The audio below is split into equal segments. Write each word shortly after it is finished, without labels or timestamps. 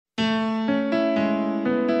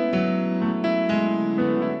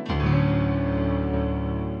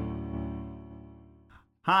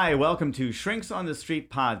Hi, welcome to Shrinks on the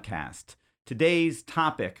Street podcast. Today's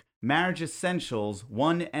topic, Marriage Essentials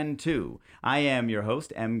 1 and 2. I am your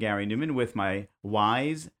host, M. Gary Newman, with my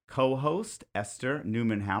wise co-host, Esther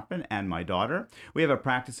Newman-Halpin, and my daughter. We have a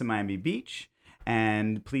practice in Miami Beach,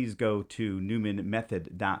 and please go to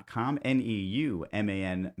newmanmethod.com,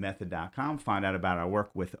 Neuman method.com. Find out about our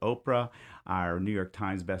work with Oprah, our New York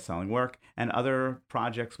Times bestselling work, and other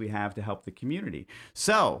projects we have to help the community.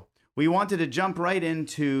 So, we wanted to jump right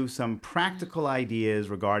into some practical ideas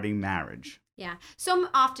regarding marriage. Yeah. So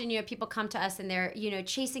often, people come to us and they're,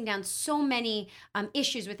 chasing down so many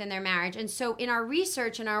issues within their marriage. And so in our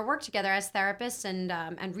research and our work together as therapists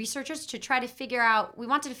and researchers to try to figure out, we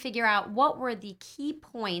wanted to figure out what were the key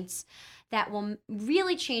points that will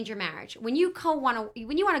really change your marriage. When you want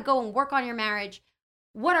to go and work on your marriage,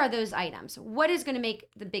 what are those items? What is going to make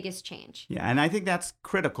the biggest change? Yeah, and I think that's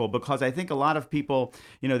critical because I think a lot of people,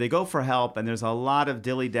 they go for help and there's a lot of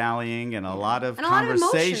dilly-dallying and a lot of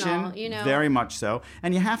conversation. A lot of emotional, Very much so.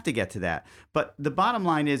 And you have to get to that. But the bottom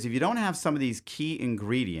line is if you don't have some of these key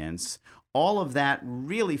ingredients, all of that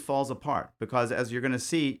really falls apart because as you're going to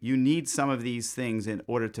see, you need some of these things in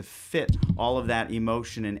order to fit all of that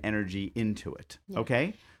emotion and energy into it. Yeah.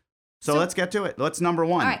 Okay? So let's get to it. Let's number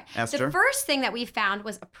one, all right. Esther. The first thing that we found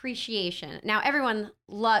was appreciation. Now, everyone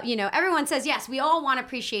says, yes, we all want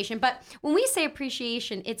appreciation. But when we say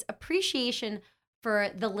appreciation, it's appreciation for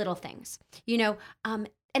the little things, and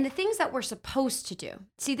the things that we're supposed to do.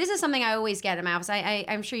 See, this is something I always get in my office.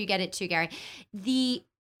 I'm sure you get it too, Gary. I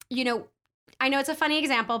know it's a funny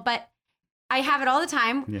example, but I have it all the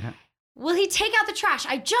time. Yeah. Will he take out the trash?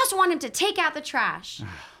 I just want him to take out the trash.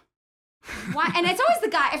 Why? And it's always the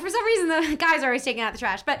guy. For some reason, the guys are always taking out the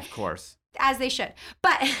trash. But of course. As they should.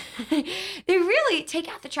 But they really take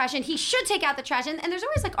out the trash, and he should take out the trash. And there's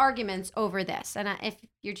always like arguments over this. And if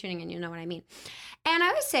you're tuning in, you know what I mean. And I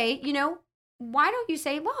always say, why don't you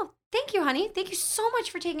say, well, thank you, honey. Thank you so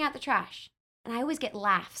much for taking out the trash. And I always get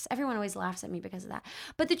laughs. Everyone always laughs at me because of that.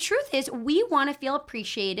 But the truth is, we want to feel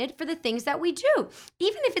appreciated for the things that we do.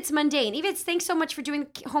 Even if it's mundane. Even if it's thanks so much for doing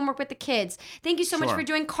homework with the kids. Thank you so much for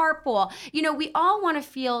doing carpool. We all want to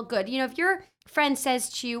feel good. If your friend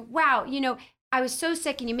says to you, wow, I was so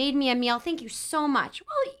sick and you made me a meal. Thank you so much.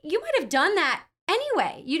 Well, you might have done that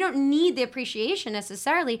anyway. You don't need the appreciation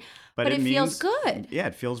necessarily, but it feels good. Yeah,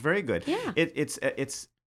 it feels very good. Yeah. It's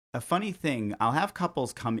a funny thing, I'll have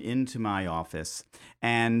couples come into my office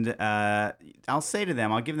and I'll say to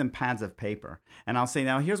them, I'll give them pads of paper and I'll say,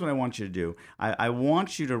 now here's what I want you to do. I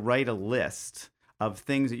want you to write a list of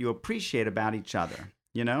things that you appreciate about each other,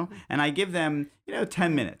 and I give them,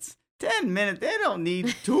 10 minutes. 10 minutes, they don't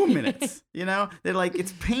need 2 minutes, They're like,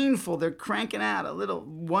 it's painful. They're cranking out a little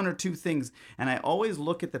one or two things. And I always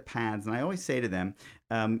look at the pads and I always say to them,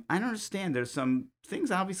 I don't understand. There's some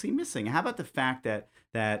things obviously missing. How about the fact that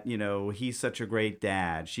he's such a great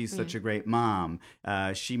dad, she's such a great mom,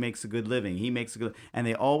 she makes a good living, he makes a good, and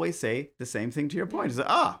they always say the same thing to your point. It's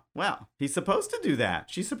like, well, he's supposed to do that,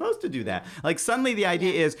 she's supposed to do that. Like suddenly the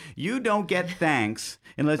idea is you don't get thanks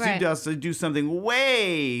unless you just do something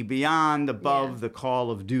way beyond above the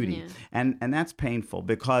call of duty, and that's painful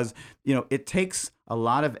because it takes a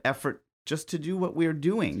lot of effort just to do what we're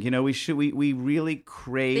doing. We really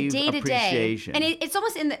crave the appreciation. And it's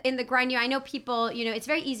almost in the grind. I know people, it's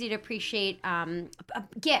very easy to appreciate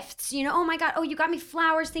gifts. Oh my God, you got me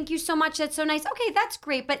flowers. Thank you so much. That's so nice. Okay, that's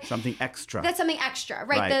great. But something extra. That's something extra,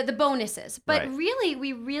 right? The bonuses. But really,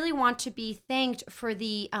 we really want to be thanked for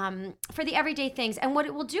the everyday things. And what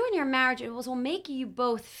it will do in your marriage, it will make you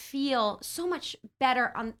both feel so much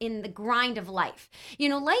better in the grind of life.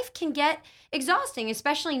 Life can get exhausting,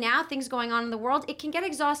 especially now, things going on in the world. It can get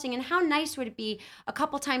exhausting. And how nice would it be a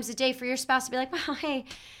couple times a day for your spouse to be like, wow, hey,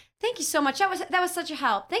 thank you so much. That was such a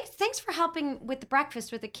help. Thanks for helping with the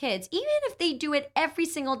breakfast with the kids. Even if they do it every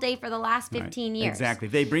single day for the last 15 years. Exactly.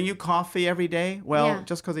 They bring you coffee every day. Well,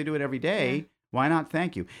 just because they do it every day, why not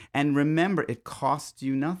thank you? And remember, it costs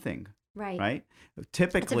you nothing. Right.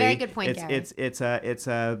 Typically, that's a very good point, Gary. It's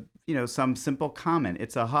a some simple comment.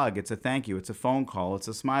 It's a hug. It's a thank you. It's a phone call. It's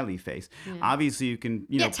a smiley face. Yeah. Obviously, you can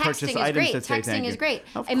purchase items that say thank you. Texting is great.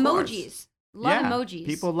 Of Emojis. Course. Love emojis.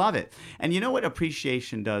 People love it. And you know what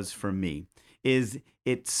appreciation does for me is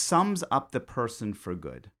it sums up the person for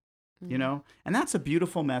good. And that's a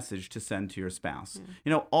beautiful message to send to your spouse.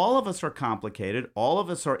 All of us are complicated. All of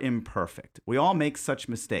us are imperfect. We all make such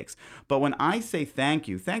mistakes. But when I say thank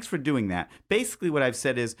you, thanks for doing that, basically what I've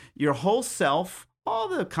said is your whole self, all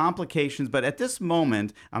the complications, but at this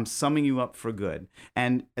moment, I'm summing you up for good.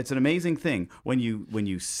 And it's an amazing thing. When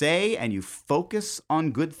you say and you focus on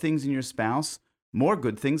good things in your spouse, more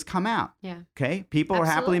good things come out. Yeah. Okay? People who are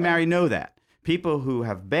happily Absolutely. married know that. People who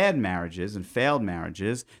have bad marriages and failed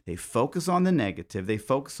marriages, they focus on the negative. They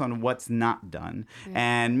focus on what's not done.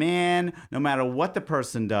 And man, no matter what the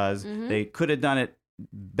person does, they could have done it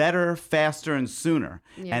better, faster, and sooner.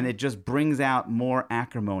 Yeah. And it just brings out more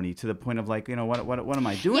acrimony to the point of like, what am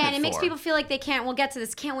I doing? Yeah, and it for? makes people feel like they can't. We'll get to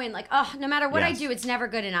this. Can't win. Like, oh, no matter what I Yes. do, it's never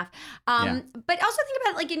good enough. Yeah. But also think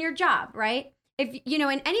about it like in your job, right? If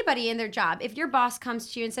and anybody in their job, if your boss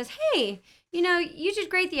comes to you and says, "Hey, you did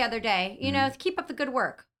great the other day. Keep up the good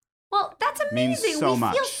work." Well, that's Means amazing. so We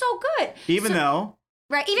much. feel so good. Even though.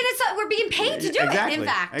 Right. Even it's we're being paid to do Exactly. it. In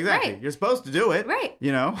fact. Exactly. Right. You're supposed to do it. Right.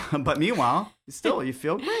 But meanwhile, still, you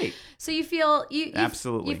feel great. So you feel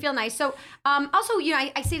Absolutely. you feel nice. So also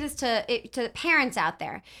I say this to parents out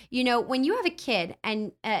there. When you have a kid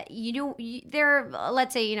and they're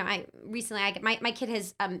let's say my kid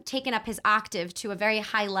has taken up his octave to a very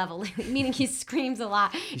high level, meaning he screams a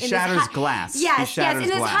lot. He shatters glass. Yes, He shatters in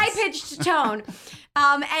this glass. high pitched tone.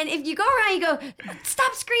 And if you go around, you go,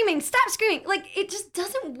 stop screaming. Like it just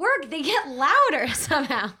doesn't work. They get louder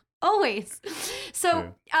somehow. Always.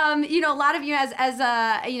 So, a lot of you as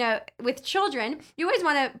with children, you always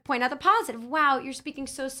want to point out the positive. Wow, you're speaking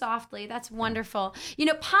so softly. That's wonderful.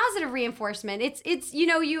 Positive reinforcement. It's you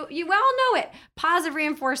all know it. Positive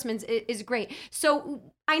reinforcement is great. So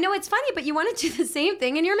I know it's funny, but you want to do the same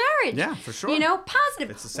thing in your marriage. Yeah, for sure.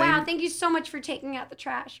 Positive. It's the same. Wow, thank you so much for taking out the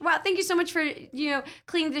trash. Wow, thank you so much for,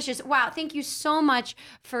 cleaning dishes. Wow, thank you so much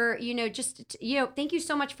for, thank you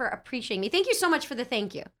so much for appreciating me. Thank you so much for the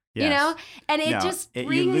thank you. Yes. And it just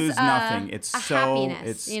brings you lose nothing. It's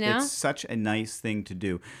happiness, it's such a nice thing to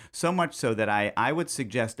do. So much so that I would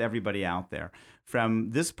suggest everybody out there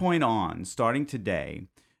from this point on, starting today,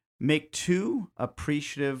 make 2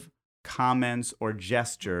 appreciative comments or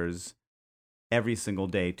gestures every single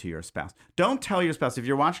day to your spouse. Don't tell your spouse, if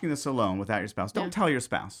you're watching this alone without your spouse, don't tell your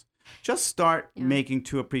spouse. Just start making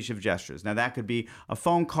 2 appreciative gestures. Now, that could be a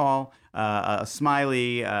phone call, a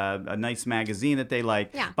smiley, a nice magazine that they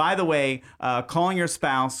like. Yeah. By the way, calling your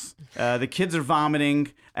spouse, the kids are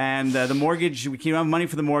vomiting, and the mortgage, we can't have money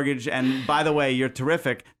for the mortgage, and by the way, you're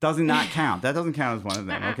terrific, does not count. That doesn't count as one of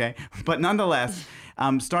them, okay? But nonetheless,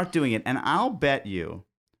 start doing it, and I'll bet you,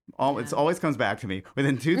 it always comes back to me.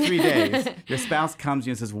 Within 2-3 days, your spouse comes to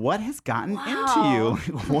you and says, "What has gotten into you?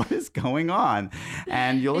 What is going on?"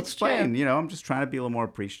 And you'll explain. I'm just trying to be a little more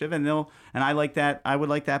appreciative, and I like that. I would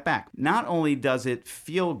like that back. Not only does it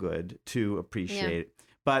feel good to appreciate it,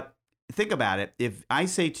 but think about it. If I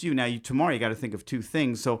say to you now, tomorrow you got to think of 2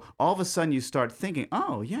 things. So all of a sudden you start thinking,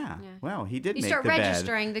 "Oh yeah, well he did You make start the bed.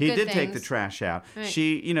 registering the He good did take the things." trash out. Right.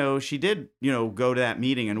 She did go to that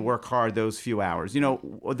meeting and work hard those few hours.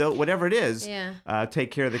 Whatever it is,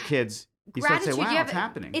 take care of the kids." You start to say, Gratitude, "Wow, it's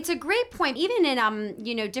happening." It's a great point. Even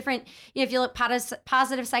in different, if you look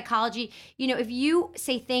positive psychology, if you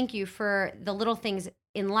say thank you for the little things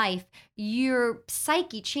in life, your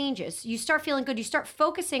psyche changes. You start feeling good. You start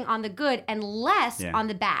focusing on the good and less on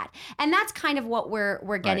the bad. And that's kind of what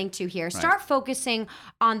we're getting to here. Start focusing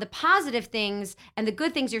on the positive things and the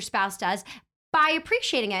good things your spouse does by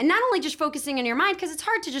appreciating it. And not only just focusing in your mind, because it's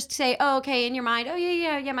hard to just say, "Oh, okay," in your mind, "Oh,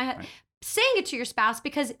 yeah, my husband." Saying it to your spouse,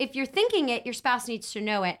 because if you're thinking it, your spouse needs to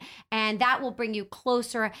know it, and that will bring you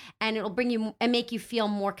closer, and it'll bring you and make you feel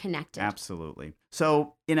more connected. Absolutely.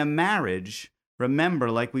 So in a marriage,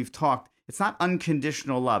 remember, like we've talked, it's not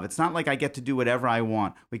unconditional love. It's not like I get to do whatever I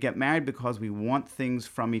want. We get married because we want things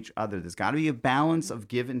from each other. There's got to be a balance of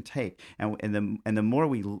give and take, and the more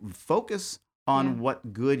we focus on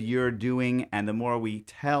what good you're doing, and the more we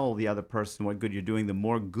tell the other person what good you're doing, the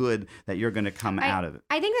more good that you're going to come out of it.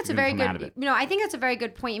 I think that's a very good, I think that's a very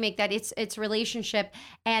good point you make, that it's relationship,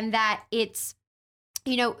 and that it's,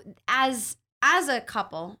 as a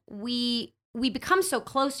couple, we become so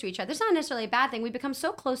close to each other. It's not necessarily a bad thing. We become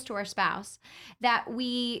so close to our spouse that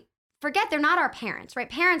we forget they're not our parents, right?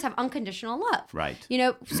 Parents have unconditional love. Right.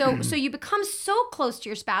 So you become so close to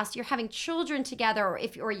your spouse, you're having children together,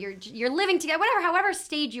 or you're living together, however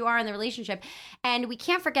stage you are in the relationship. And we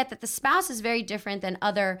can't forget that the spouse is very different than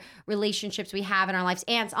other relationships we have in our lives.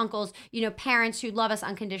 Aunts, uncles, parents who love us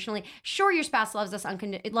unconditionally. Sure, your spouse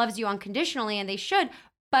loves you unconditionally, and they should,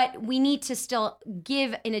 but we need to still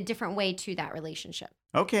give in a different way to that relationship.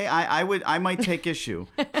 Okay, I might take issue.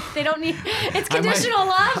 They don't need, it's conditional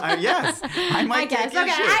love. Yes, I might take issue.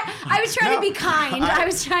 Okay, I was trying to be kind. I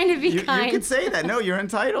was trying to be kind. You can say that. No, you're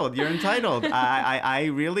entitled. You're entitled. I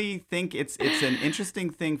really think it's an interesting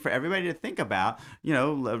thing for everybody to think about.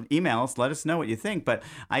 Email us, let us know what you think. But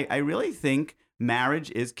I really think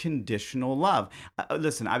marriage is conditional love.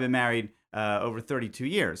 Listen, I've been married over 32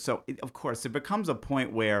 years. So, of course, it becomes a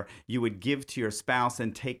point where you would give to your spouse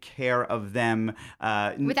and take care of them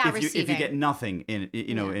Without if you receiving. get nothing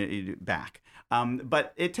back.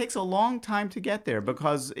 But it takes a long time to get there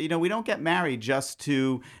because, we don't get married just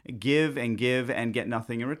to give and get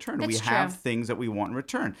nothing in return. That's we true. have things that we want in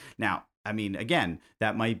return. Now, I mean, again,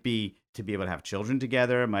 that might be to be able to have children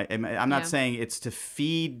together. I'm not saying it's to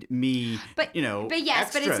feed me, but yes,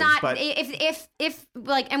 extras, but it's not. But if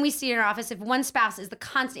like, and we see in our office, if one spouse is the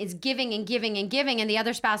constant, is giving and giving and giving, and the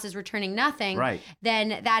other spouse is returning nothing, right,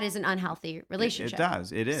 then that is an unhealthy relationship.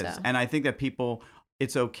 It is, and I think that people,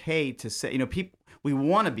 it's okay to say, people. We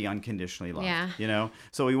want to be unconditionally loved,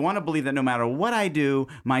 So we want to believe that no matter what I do,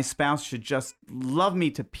 my spouse should just love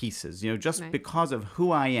me to pieces, just right. because of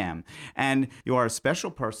who I am. And you are a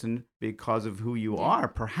special person because of who you are,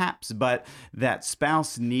 perhaps, but that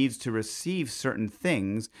spouse needs to receive certain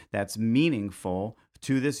things that's meaningful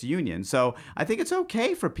to this union. So I think it's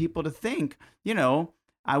okay for people to think,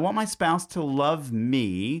 I want my spouse to love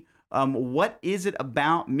me. What is it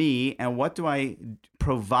about me and what do I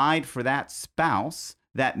provide for that spouse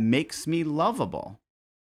that makes me lovable?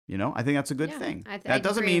 I think that's a good thing. That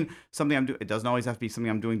doesn't mean something I'm doing. It doesn't always have to be something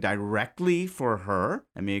I'm doing directly for her.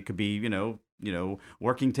 I mean, it could be,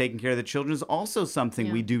 working, taking care of the children is also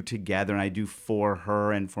something we do together, and I do for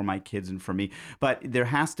her and for my kids and for me. But there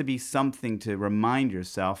has to be something to remind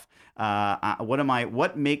yourself,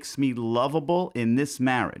 what makes me lovable in this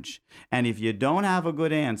marriage? And if you don't have a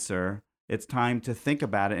good answer, it's time to think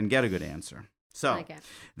about it and get a good answer. So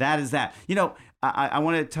that is that. I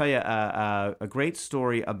want to tell you a great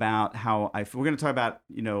story about how we're going to talk about,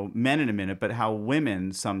 men in a minute, but how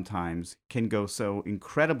women sometimes can go so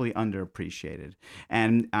incredibly underappreciated.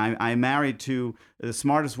 And I'm married to the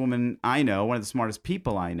smartest woman I know, one of the smartest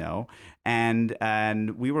people I know.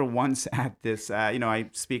 And we were once at this, I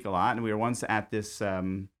speak a lot, and we were once at this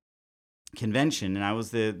convention, and I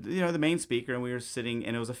was the main speaker, and we were sitting,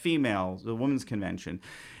 and it was the women's convention,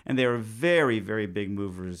 and they were very, very big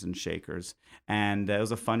movers and shakers, and it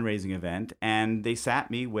was a fundraising event, and they sat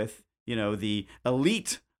me with the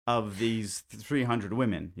elite of these 300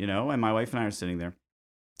 women, and my wife and I are sitting there,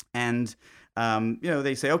 and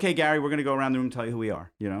they say, okay, Gary, we're going to go around the room and tell you who we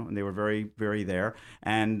are, and they were very, very there.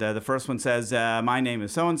 And the first one says, my name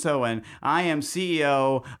is so-and-so, and I am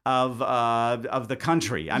CEO of the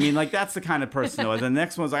country. I mean, like, that's the kind of person it was. And the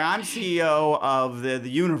next one's like, I'm CEO of the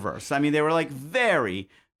universe. I mean, they were like very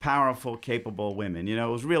powerful, capable women. It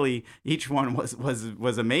was really, each one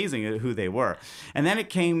was amazing at who they were. And then it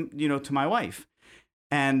came, to my wife.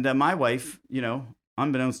 And my wife,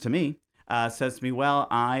 unbeknownst to me, says to me, well,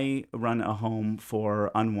 I run a home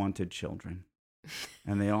for unwanted children.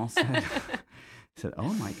 And they all said,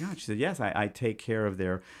 oh my God. She said, yes, I take care of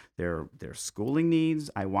their schooling needs.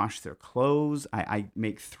 I wash their clothes. I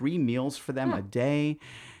make 3 meals for them a day.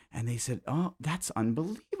 And they said, oh, that's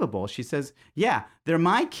unbelievable. She says, yeah, they're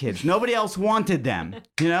my kids. Nobody else wanted them,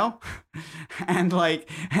 And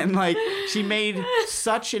she made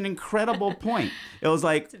such an incredible point. It was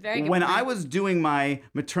like, when I was doing my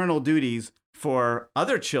maternal duties for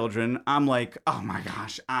other children, I'm like, oh my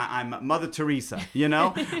gosh, I'm Mother Teresa,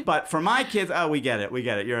 But for my kids, we get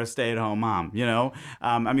it. You're a stay-at-home mom,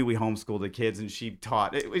 I mean, we homeschooled the kids, and she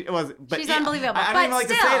taught. It was. But she's unbelievable. I don't even like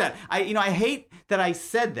to say that. I hate that I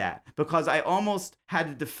said that because I almost had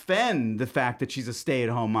to defend the fact that she's a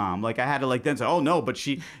stay-at-home mom. Like I had to then say, oh no, but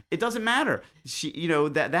it doesn't matter. She,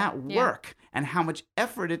 that work and how much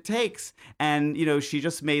effort it takes, and she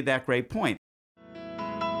just made that great point.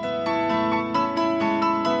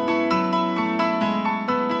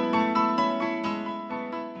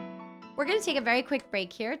 We're going to take a very quick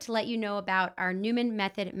break here to let you know about our Newman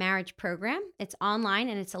Method Marriage Program. It's online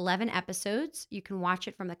and it's 11 episodes. You can watch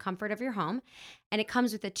it from the comfort of your home, and it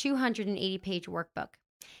comes with a 280-page workbook.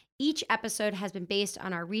 Each episode has been based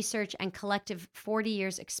on our research and collective 40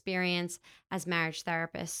 years experience as marriage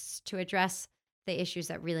therapists to address the issues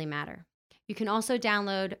that really matter. You can also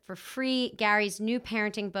download for free Gary's new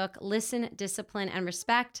parenting book, Listen, Discipline, and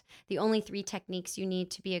Respect, the only 3 techniques you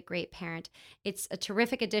need to be a great parent. It's a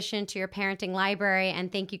terrific addition to your parenting library,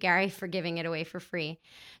 and thank you, Gary, for giving it away for free.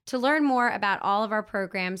 To learn more about all of our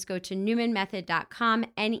programs, go to newmanmethod.com,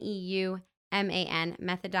 NEUMAN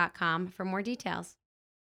method.com for more details.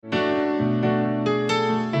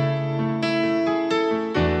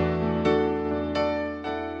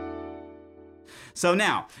 So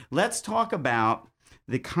now, let's talk about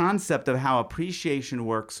the concept of how appreciation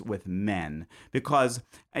works with men. Because,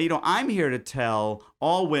 I'm here to tell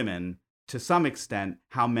all women, to some extent,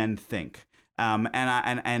 how men think. And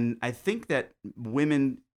I think that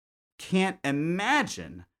women can't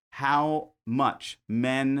imagine how much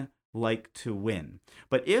men like to win.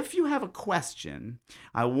 But if you have a question,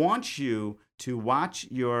 I want you to watch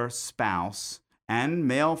your spouse and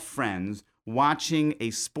male friends watching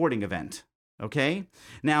a sporting event. Okay?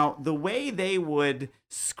 Now, the way they would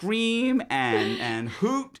scream and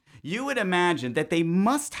hoot, you would imagine that they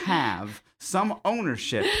must have some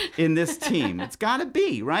ownership in this team. It's got to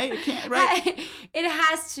be, right? It can't, right? It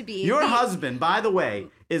has to be. Your husband, by the way,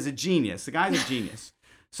 is a genius. The guy's a genius.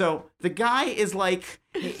 So the guy is like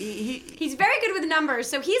he's very good with numbers.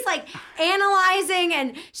 So he's like analyzing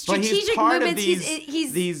and strategic movements.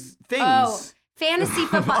 He's these things. Oh, fantasy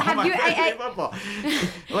football. Have you? Football.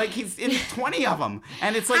 Like he's in 20 of them,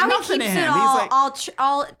 and it's like how nothing he keeps to him. It all, he's like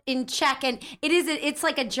all in check, and it's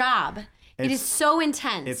like a job. It is so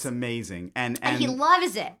intense. It's amazing, and he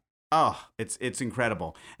loves it. Oh, it's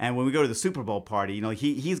incredible. And when we go to the Super Bowl party, you know,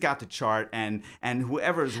 he's got the chart, and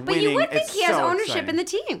whoever's winning, but you would think he has so ownership exciting. in the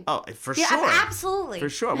team. Oh, for yeah, sure, absolutely, for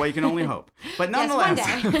sure. Well, you can only hope. But nonetheless,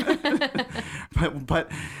 yes, one day.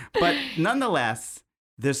 but nonetheless,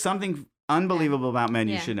 there's something unbelievable about men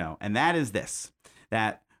you should know, and that is this: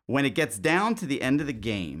 that when it gets down to the end of the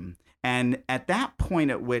game, and at that point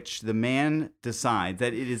at which the man decides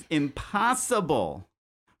that it is impossible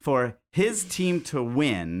for his team to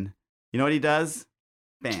win. You know what he does?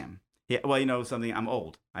 Bam. Well, you know something? I'm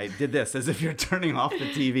old. I did this as if you're turning off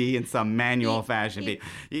the TV in some manual fashion.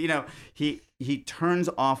 You know, he turns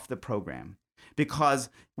off the program because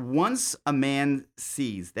once a man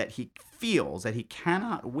sees that he feels that he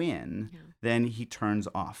cannot win, then he turns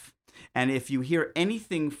off. And if you hear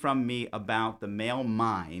anything from me about the male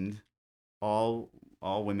mind, all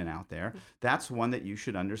women out there, that's one that you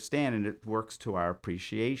should understand, and it works to our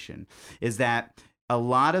appreciation, is that a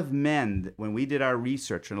lot of men, when we did our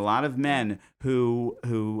research, and a lot of men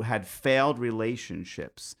who had failed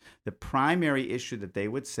relationships, the primary issue that they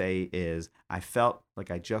would say is, I felt like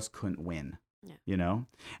I just couldn't win. Yeah. You know?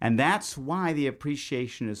 And that's why the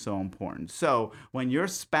appreciation is so important. So when your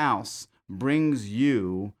spouse brings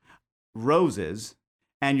you roses,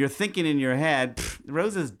 and you're thinking in your head,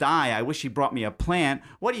 roses die, I wish he brought me a plant,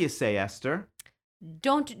 what do you say, Esther?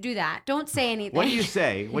 Don't do that. Don't say anything. What do you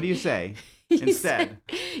say? What do you say? Instead,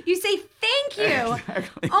 you say thank you.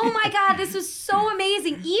 Exactly. Oh my God, this was so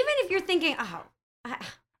amazing. Even if you're thinking,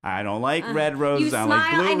 I don't like red roses. I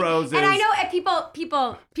like blue roses. And I know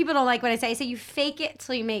people don't like what I say. I say you fake it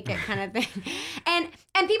till you make it, kind of thing. And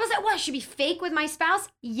people say, well, I should be fake with my spouse.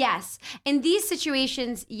 Yes, in these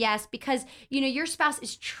situations, yes, because you know your spouse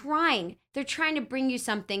is trying. They're trying to bring you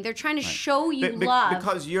something. They're trying to show you love.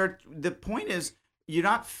 Because the point is, you're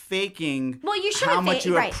not faking how much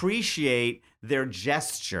you appreciate their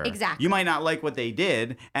gesture. Exactly. You might not like what they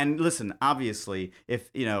did. And listen, obviously, if,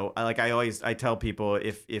 you know, like I tell people,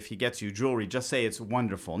 if he gets you jewelry, just say it's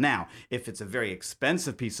wonderful. Now, if it's a very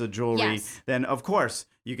expensive piece of jewelry, then of course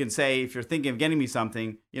you can say, if you're thinking of getting me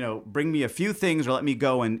something, you know, bring me a few things or let me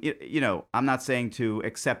go. And, you know, I'm not saying to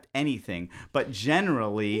accept anything, but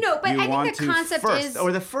generally you want to first,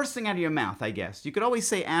 or the first thing out of your mouth, I guess. You could always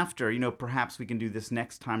say after, you know, perhaps we can do this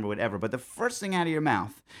next time or whatever. But the first thing out of your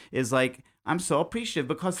mouth is like, I'm so appreciative,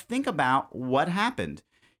 because think about what happened.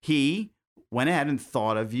 He went ahead and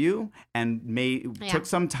thought of you and took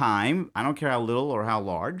some time, I don't care how little or how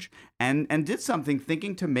large, and did something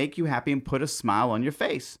thinking to make you happy and put a smile on your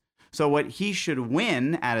face. So what he should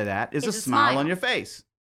win out of that is a smile on your face.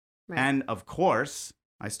 Right. And of course,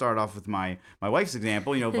 I start off with my wife's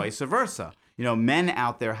example, you know, vice versa. You know, men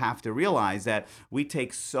out there have to realize that we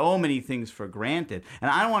take so many things for granted. And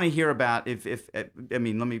I don't want to hear about let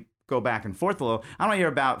me go back and forth a little. I don't hear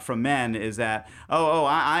about from men is that,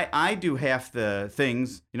 I do half the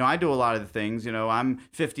things. You know, I do a lot of the things. You know, I'm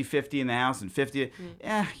 50-50 in the house and 50.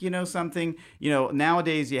 You know something? You know,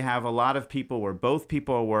 nowadays you have a lot of people where both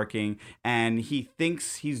people are working and he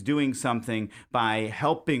thinks he's doing something by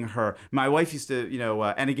helping her. My wife used to, you know,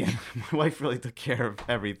 and again, my wife really took care of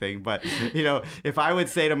everything. But, you know, if I would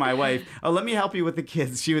say to my wife, let me help you with the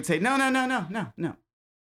kids, she would say, no.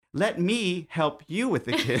 Let me help you with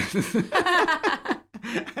the kids. And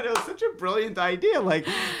it was such a brilliant idea. Like,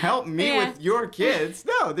 help me with your kids.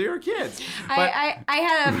 No, they're your kids. But I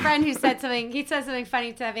had a friend who said something. He said something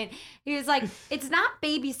funny to me. He was like, it's not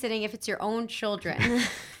babysitting if it's your own children.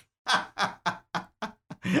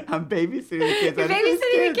 I'm babysitting the kids. You're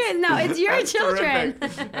babysitting the kids. No, it's your children.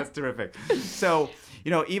 Terrific. That's terrific. So,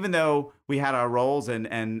 even though we had our roles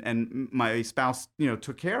and my spouse,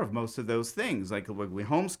 took care of most of those things, like we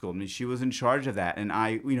homeschooled me, she was in charge of that, and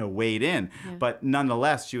I, weighed in, but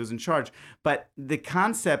nonetheless, she was in charge. But the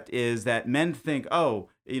concept is that men think, oh,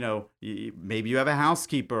 maybe you have a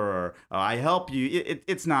housekeeper, or I help you.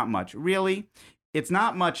 It's not much. Really, it's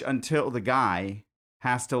not much until the guy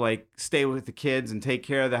has to like stay with the kids and take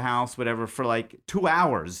care of the house, whatever, for like 2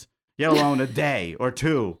 hours, let alone a day or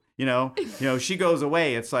two. She goes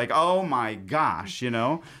away. It's like, oh my gosh,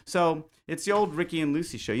 So it's the old Ricky and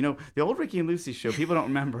Lucy show. The old Ricky and Lucy show, people don't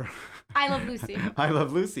remember. I Love Lucy. I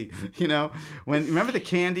Love Lucy. Remember the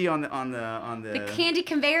candy on the candy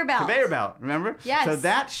conveyor belt. Conveyor belt, remember? Yes. So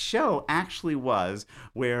that show actually was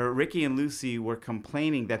where Ricky and Lucy were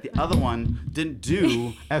complaining that the other one didn't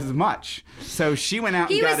do as much. So she went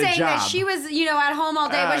out and got a job. He was saying that she was, at home all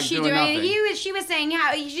day. What's she doing? Nothing. She was saying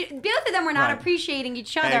how both of them were not appreciating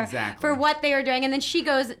each other for what they were doing. And then she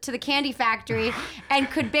goes to the candy factory and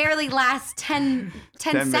could barely last 10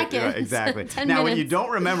 seconds. Right, exactly. 10 now, minutes. what you don't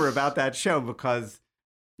remember about that show, because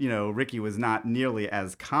Ricky was not nearly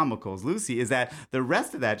as comical as Lucy, is that the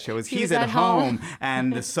rest of that show is he's at home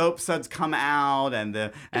and the soap suds come out and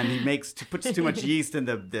he puts too much yeast and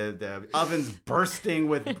the oven's bursting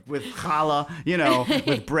with challah,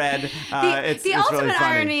 with bread. It's ultimate really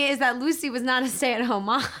funny. irony is that Lucy was not a stay-at-home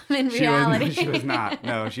mom in reality. She was not.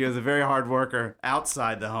 No, she was a very hard worker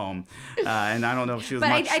outside the home, and I don't know if she was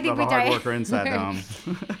much of a hard worker inside the home.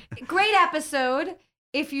 Great episode.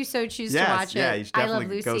 If you so choose to watch it. Yeah, you should definitely I Love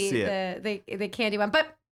Lucy, go see it. the candy one.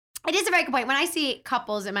 But it is a very good point. When I see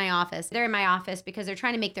couples in my office, they're in my office because they're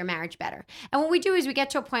trying to make their marriage better. And what we do is we get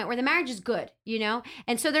to a point where the marriage is good,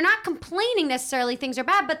 And so they're not complaining necessarily things are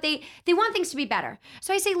bad, but they want things to be better.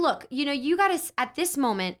 So I say, look, you got to, at this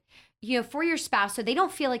moment, for your spouse, so they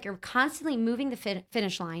don't feel like you're constantly moving the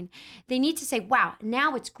finish line, they need to say, wow,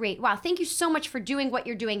 now it's great. Wow, thank you so much for doing what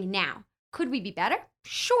you're doing now. Could we be better?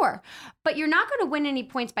 Sure. But you're not going to win any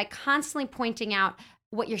points by constantly pointing out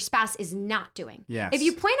what your spouse is not doing. Yes. If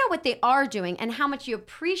you point out what they are doing and how much you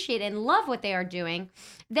appreciate and love what they are doing,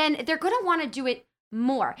 then they're going to want to do it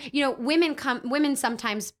more. Women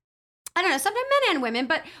sometimes, I don't know, sometimes men and women,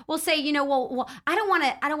 but we'll say, well, I don't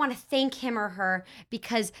want to thank him or her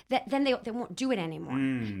because then they won't do it anymore.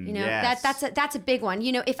 Yes. That's a big one.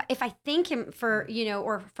 If I thank him for,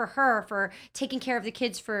 or for her for taking care of the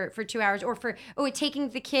kids for 2 hours, or for taking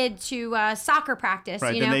the kid to soccer practice,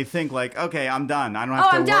 right? Then they think like, okay, I'm done. I don't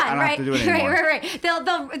have to work. I don't have to do it anymore. Right. They'll.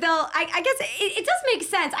 I guess it does make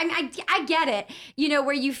sense. I mean, I get it.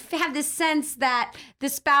 Where you have this sense that the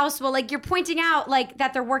spouse will, like, you're pointing out like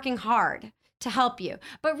that they're working hard to help you.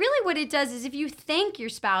 But really what it does is if you thank your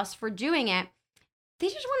spouse for doing it, they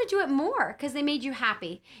just want to do it more because they made you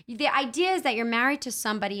happy. The idea is that you're married to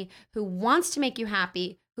somebody who wants to make you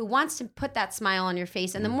happy, who wants to put that smile on your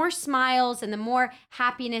face. And the more smiles and the more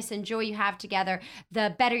happiness and joy you have together,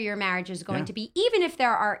 the better your marriage is going to be, even if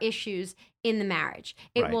there are issues in the marriage.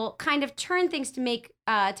 It will kind of turn things to make,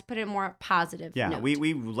 to put it in a more positive note.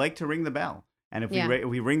 We like to ring the bell. And if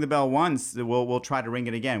we ring the bell once, we'll try to ring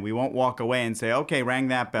it again. We won't walk away and say, okay, rang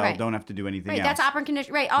that bell. Right. Don't have to do anything else. That's operant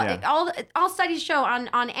condition. Right. All studies show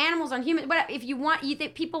on animals, on humans. But if you want,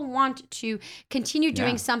 people want to continue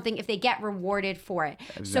doing something if they get rewarded for it.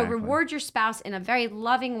 Exactly. So reward your spouse in a very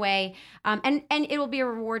loving way, and it will be a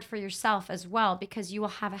reward for yourself as well because you will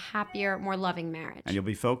have a happier, more loving marriage. And you'll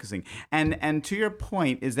be focusing. And to your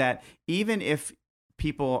point is that even if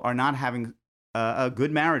people are not having a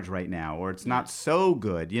good marriage right now, or it's not so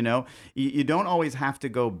good, you don't always have to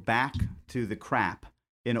go back to the crap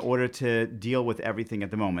in order to deal with everything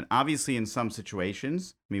at the moment. Obviously, in some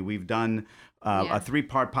situations, I mean, we've done a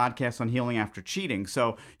 3-part podcast on healing after cheating.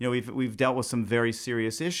 So, we've dealt with some very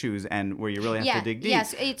serious issues and where you really have to dig deep.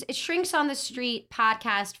 Yes, it Shrinks on the Street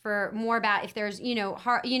podcast for more about if there's,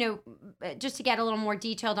 just to get a little more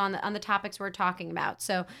detailed on the topics we're talking about.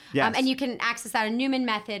 So, and you can access that on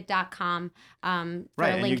newmanmethod.com for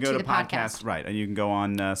a link to the podcast. Right, and you can go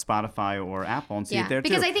on Spotify or Apple and see it there too.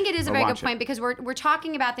 Because I think it is a very good point because we're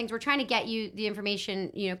talking about things. We're trying to get you the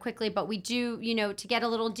information, quickly, but we do, to get a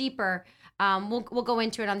little deeper. We'll go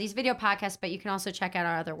into it on these video podcasts, but you can also check out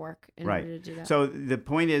our other work in order to do that. So the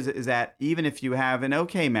point is that even if you have an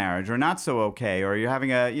okay marriage or not so okay, or you're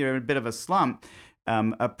having a bit of a slump,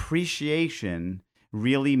 appreciation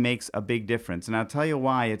really makes a big difference. And I'll tell you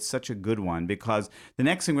why it's such a good one, because the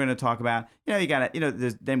next thing we're going to talk about, you got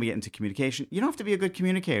to, then we get into communication. You don't have to be a good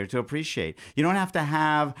communicator to appreciate. You don't have to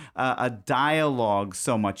have a dialogue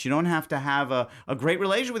so much. You don't have to have a great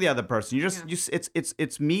relation with the other person.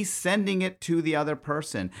 It's me sending it to the other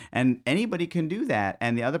person, and anybody can do that.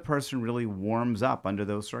 And the other person really warms up under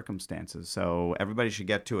those circumstances. So everybody should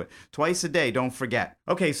get to it twice a day. Don't forget.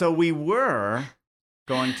 Okay, so we were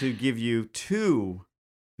going to give you 2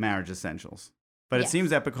 marriage essentials, but it seems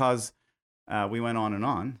that because we went on and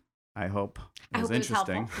on, I hope it was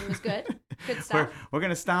interesting. It was good. Good stuff. We're going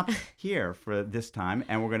to stop here for this time,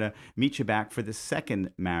 and we're going to meet you back for the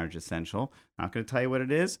second marriage essential. I'm not going to tell you what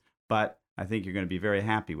it is, but I think you're going to be very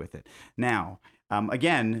happy with it. Now,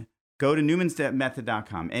 again, go to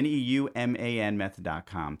newmanmethod.com, NEUMAN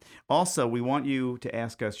method.com. Also, we want you to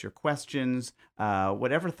ask us your questions,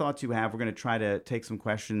 whatever thoughts you have. We're going to try to take some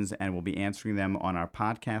questions, and we'll be answering them on our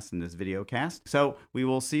podcast and this video cast. So we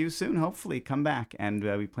will see you soon. Hopefully, come back, and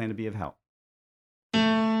we plan to be of help.